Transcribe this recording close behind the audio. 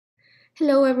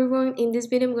Hello everyone, in this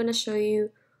video I'm going to show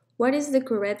you what is the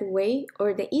correct way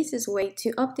or the easiest way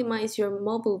to optimize your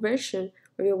mobile version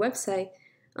or your website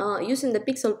using the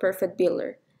Pixel Perfect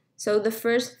Builder. So the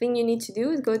first thing you need to do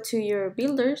is go to your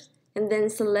builders and then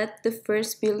select the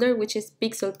first builder, which is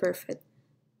Pixel Perfect.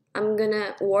 I'm going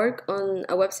to work on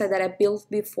a website that I built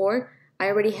before. I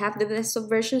already have the desktop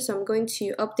version, so I'm going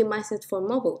to optimize it for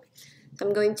mobile. So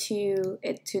I'm going to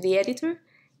the editor,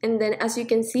 and then as you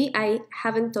can see, I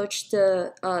haven't touched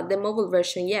the mobile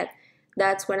version yet.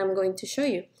 That's what I'm going to show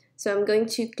you. So I'm going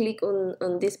to click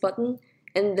on this button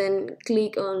and then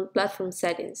click on platform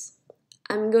settings.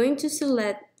 I'm going to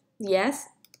select yes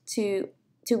to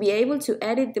be able to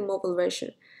edit the mobile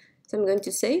version. So I'm going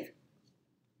to save,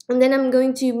 and then I'm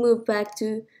going to move back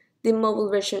to the mobile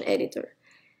version editor.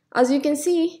 As you can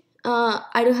see,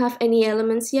 I don't have any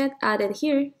elements yet added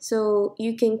here, so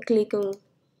you can click on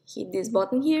this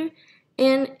button here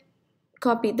and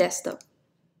copy desktop.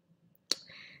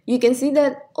 You can see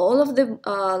that all of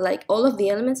the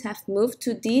elements have moved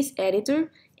to this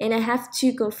editor, and I have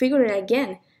to configure it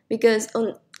again because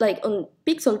on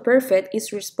Pixel Perfect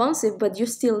it's responsive, but you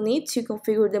still need to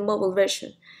configure the mobile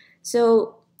version.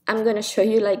 So I'm gonna show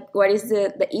you what is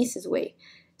the easiest way.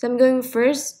 So I'm going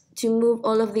first to move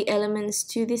all of the elements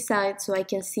to the side so I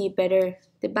can see better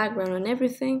the background and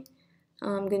everything.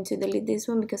 I'm going to delete this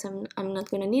one because I'm not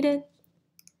gonna need it.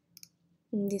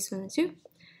 And this one too.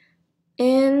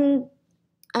 And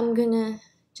I'm gonna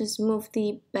just move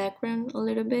the background a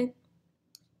little bit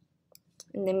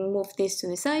and then move this to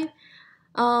the side.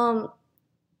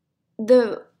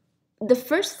 The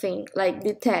first thing, like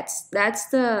the text, that's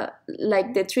the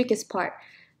trickiest part,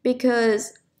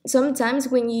 because sometimes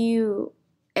when you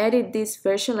edit this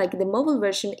version, like the mobile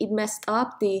version, it messed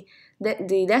up the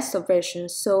desktop version.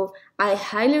 So I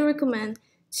highly recommend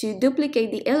to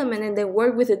duplicate the element and then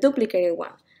work with the duplicated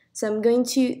one. So I'm going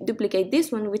to duplicate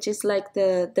this one, which is like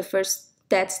the first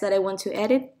text that I want to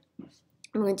edit.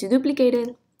 I'm going to duplicate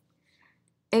it,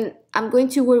 and I'm going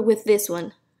to work with this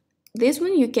one. This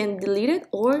one you can delete it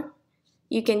or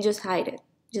you can just hide it.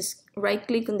 Just right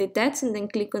click on the text and then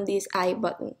click on this I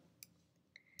button.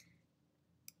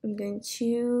 I'm going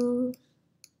to,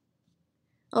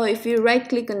 if you right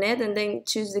click on it and then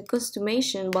choose the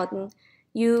customization button,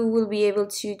 you will be able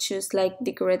to choose like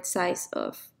the correct size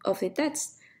of the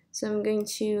text. So I'm going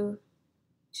to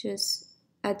just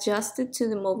adjust it to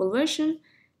the mobile version,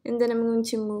 and then I'm going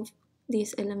to move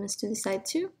these elements to the side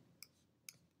too.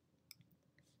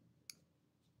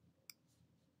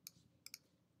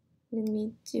 Let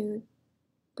me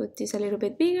put this a little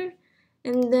bit bigger,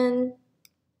 and then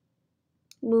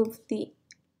move the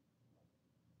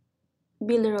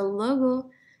Builderall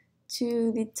logo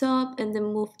to the top, and then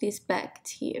move this back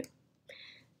here.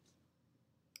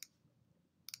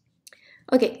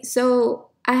 Okay,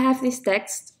 so I have this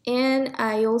text, and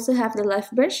I also have the live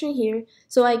version here,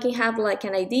 so I can have like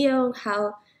an idea on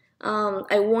how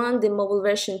I want the mobile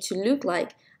version to look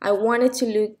like. I want it to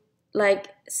look like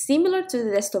similar to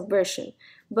the desktop version,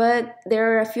 but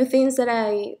there are a few things that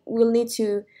I will need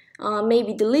to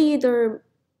maybe delete, or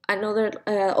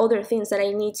other things that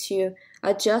I need to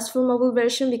adjust for mobile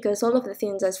version, because all of the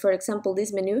things, as for example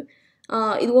this menu,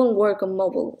 it won't work on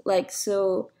mobile.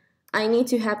 So I need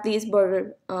to have this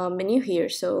border menu here.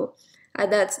 So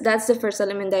that's the first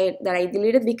element that I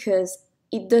deleted, because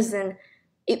it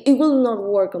will not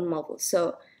work on mobile.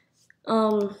 So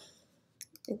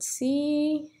let's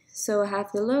see. So I have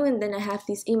the logo, and then I have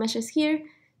these images here.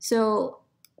 So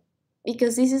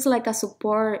because this is like a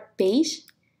support page,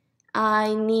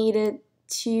 I needed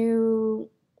to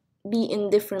be in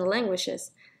different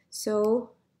languages.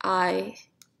 So I'm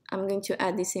going to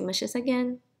add these images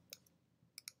again,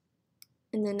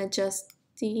 and then adjust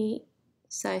the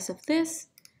size of this,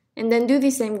 and then do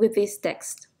the same with this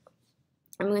text.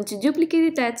 I'm going to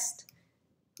duplicate the text,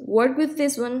 work with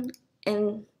this one,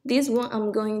 and this one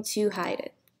I'm going to hide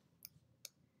it.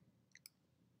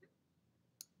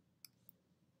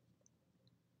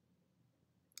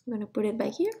 I'm going to put it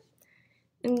back here.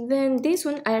 And then this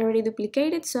one I already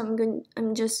duplicated, so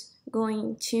I'm just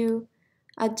going to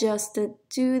adjust it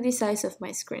to the size of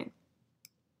my screen.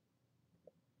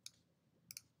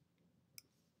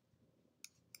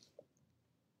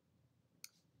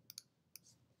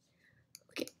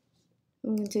 Okay,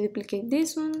 I'm going to duplicate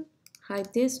this one,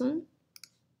 hide this one,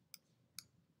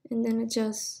 and then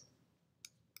adjust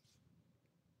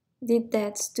the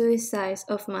text to the size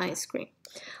of my screen.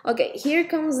 Okay, here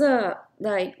comes the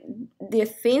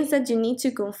things that you need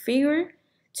to configure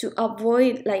to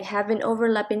avoid having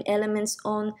overlapping elements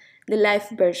on the live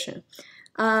version.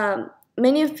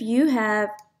 Many of you have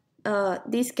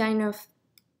this kind of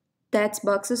text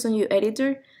boxes on your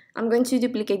editor. I'm going to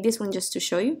duplicate this one just to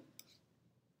show you.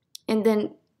 And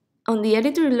then on the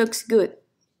editor it looks good.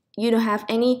 You don't have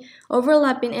any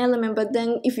overlapping element, but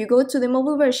then if you go to the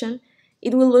mobile version,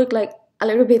 it will look like a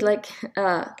little bit like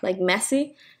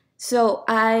messy. So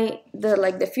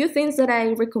the few things that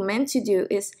I recommend to do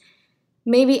is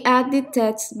maybe add the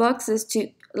text boxes to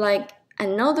like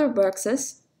another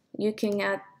boxes. You can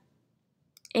add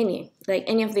any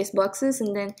of these boxes,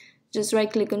 and then just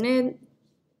right click on it,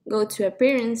 go to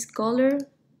appearance, color,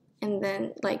 and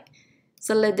then like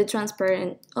select the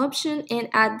transparent option and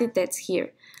add the text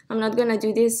here. I'm not gonna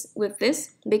do this with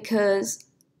this because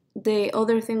the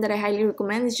other thing that I highly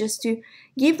recommend is just to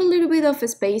give a little bit of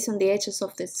space on the edges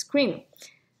of the screen,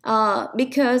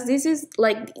 because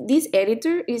this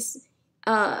editor is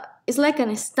like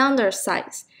a standard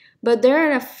size, but there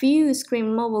are a few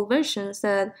screen mobile versions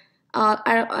that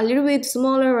are a little bit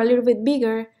smaller, a little bit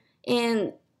bigger,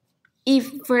 and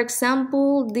if, for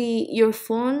example, your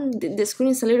phone, the screen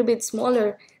is a little bit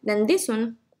smaller than this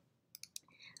one,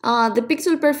 the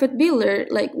pixel perfect builder,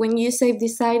 like when you save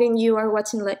this site and you are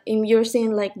watching and you're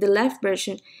seeing like the live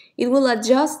version, it will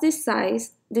adjust the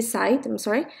site,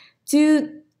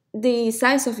 to the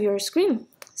size of your screen.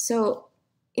 So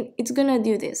it's gonna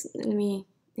do this. Let me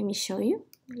show you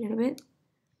a little bit.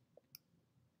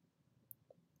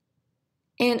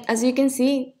 And as you can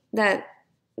see that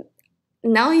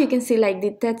now you can see like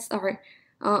the texts are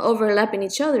overlapping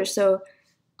each other. So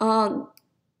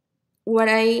what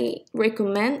I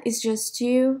recommend is just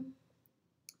to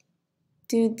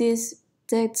do this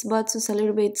text boxes a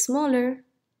little bit smaller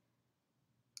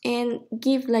and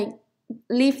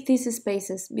leave these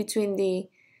spaces between the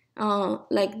on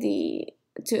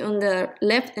the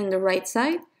left and the right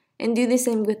side, and do the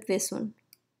same with this one.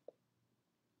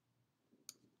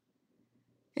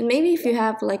 And maybe if you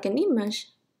have like an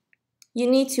image, you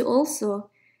need to also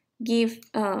give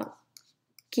a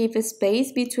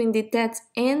space between the text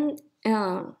and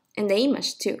the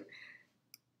image too.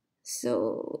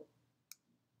 So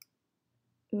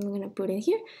I'm gonna put it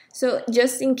here. So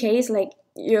just in case like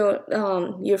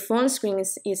your phone screen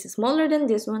is smaller than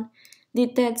this one, the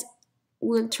text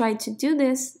will try to do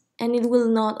this, and it will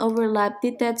not overlap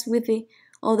the text with the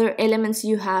other elements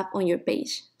you have on your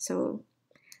page. So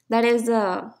that is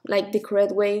the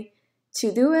correct way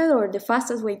to do it, or the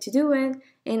fastest way to do it.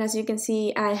 And as you can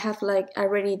see, I have like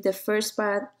already the first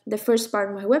part of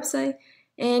my website,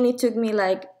 and it took me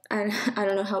like I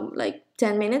don't know how, like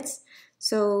 10 minutes.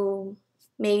 So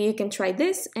maybe you can try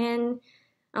this, and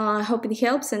I hope it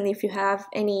helps. And if you have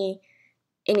any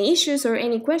issues or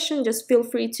any question, just feel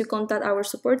free to contact our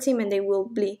support team, and they will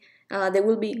be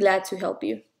glad to help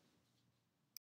you.